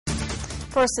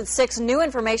First at 6, new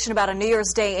information about a New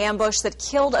Year's Day ambush that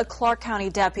killed a Clark County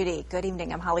deputy. Good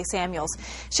evening, I'm Holly Samuels.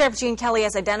 Sheriff Gene Kelly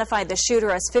has identified the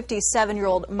shooter as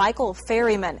 57-year-old Michael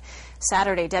Ferryman.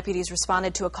 Saturday, deputies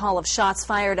responded to a call of shots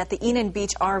fired at the Enon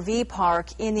Beach RV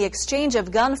park. In the exchange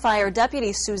of gunfire,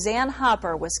 Deputy Suzanne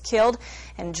Hopper was killed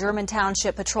and German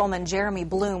Township Patrolman Jeremy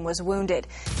Bloom was wounded.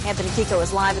 Anthony Kiko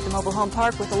is live at the mobile home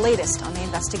park with the latest on the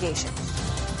investigation.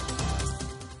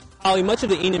 Holly, much of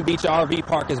the Enon Beach RV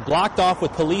park is blocked off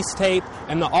with police tape,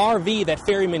 and the RV that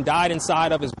Ferryman died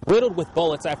inside of is riddled with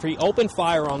bullets after he opened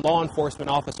fire on law enforcement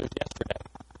officers yesterday.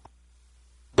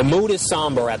 The mood is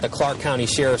somber at the Clark County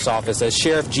Sheriff's Office as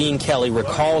Sheriff Gene Kelly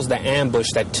recalls the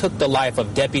ambush that took the life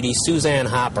of Deputy Suzanne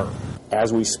Hopper.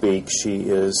 As we speak, she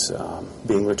is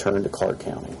being returned to Clark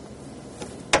County.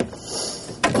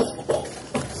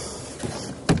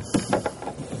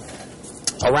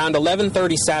 Around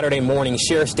 11:30 Saturday morning,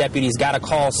 sheriff's deputies got a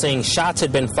call saying shots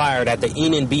had been fired at the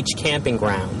Enon Beach camping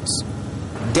grounds.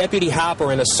 Deputy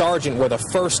Hopper and a sergeant were the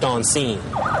first on scene.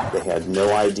 They had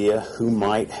no idea who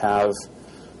might have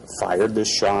fired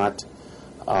this shot.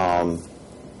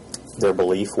 Their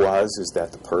belief is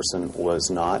that the person was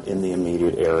not in the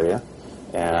immediate area,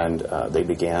 and they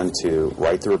began to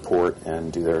write the report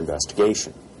and do their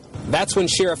investigation. That's when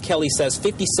Sheriff Kelly says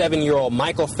 57-year-old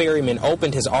Michael Ferryman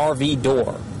opened his RV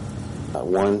door.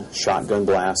 One shotgun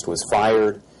blast was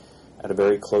fired at a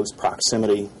very close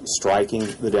proximity, striking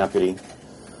the deputy,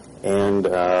 and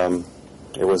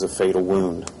it was a fatal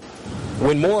wound.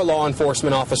 When more law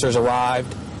enforcement officers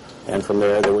arrived, and from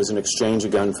there was an exchange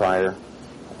of gunfire,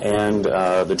 and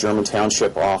the German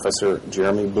Township officer,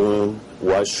 Jeremy Bloom,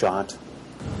 was shot.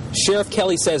 Sheriff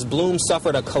Kelly says Bloom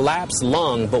suffered a collapsed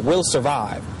lung but will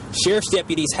survive. Sheriff's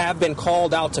deputies have been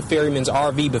called out to Ferryman's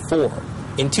RV before.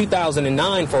 In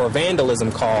 2009 for a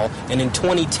vandalism call and in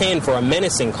 2010 for a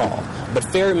menacing call, but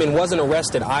Ferryman wasn't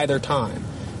arrested either time.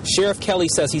 Sheriff Kelly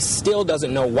says he still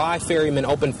doesn't know why Ferryman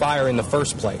opened fire in the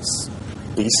first place.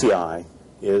 BCI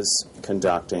is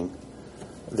conducting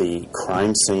the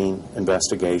crime scene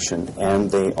investigation,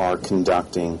 and they are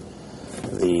conducting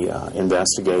the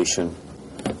investigation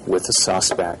with the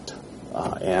suspect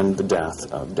and the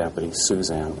death of Deputy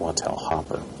Suzanne Wattell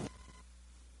Hopper.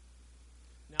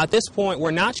 Now, at this point,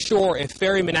 we're not sure if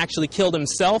Ferryman actually killed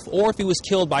himself or if he was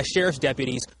killed by sheriff's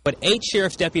deputies, but 8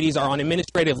 sheriff's deputies are on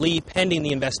administrative leave pending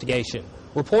the investigation.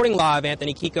 Reporting live,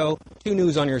 Anthony Kiko, 2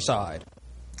 News on your side.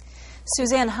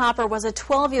 Suzanne Hopper was a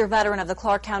 12-year veteran of the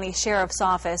Clark County Sheriff's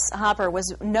Office. Hopper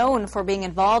was known for being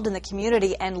involved in the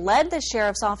community and led the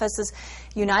Sheriff's Office's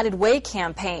United Way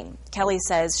campaign. Kelly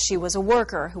says she was a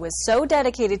worker who was so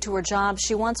dedicated to her job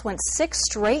she once went 6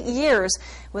 straight years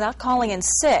without calling in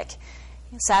sick.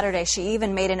 Saturday, she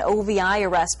even made an OVI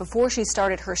arrest before she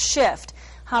started her shift.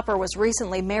 Hopper was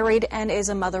recently married and is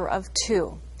a mother of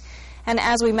 2. And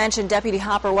as we mentioned, Deputy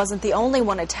Hopper wasn't the only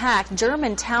one attacked.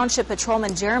 German Township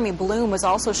Patrolman Jeremy Bloom was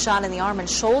also shot in the arm and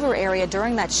shoulder area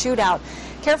during that shootout.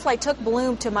 Care Flight took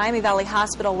Bloom to Miami Valley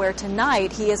Hospital, where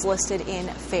tonight he is listed in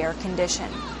fair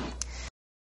condition.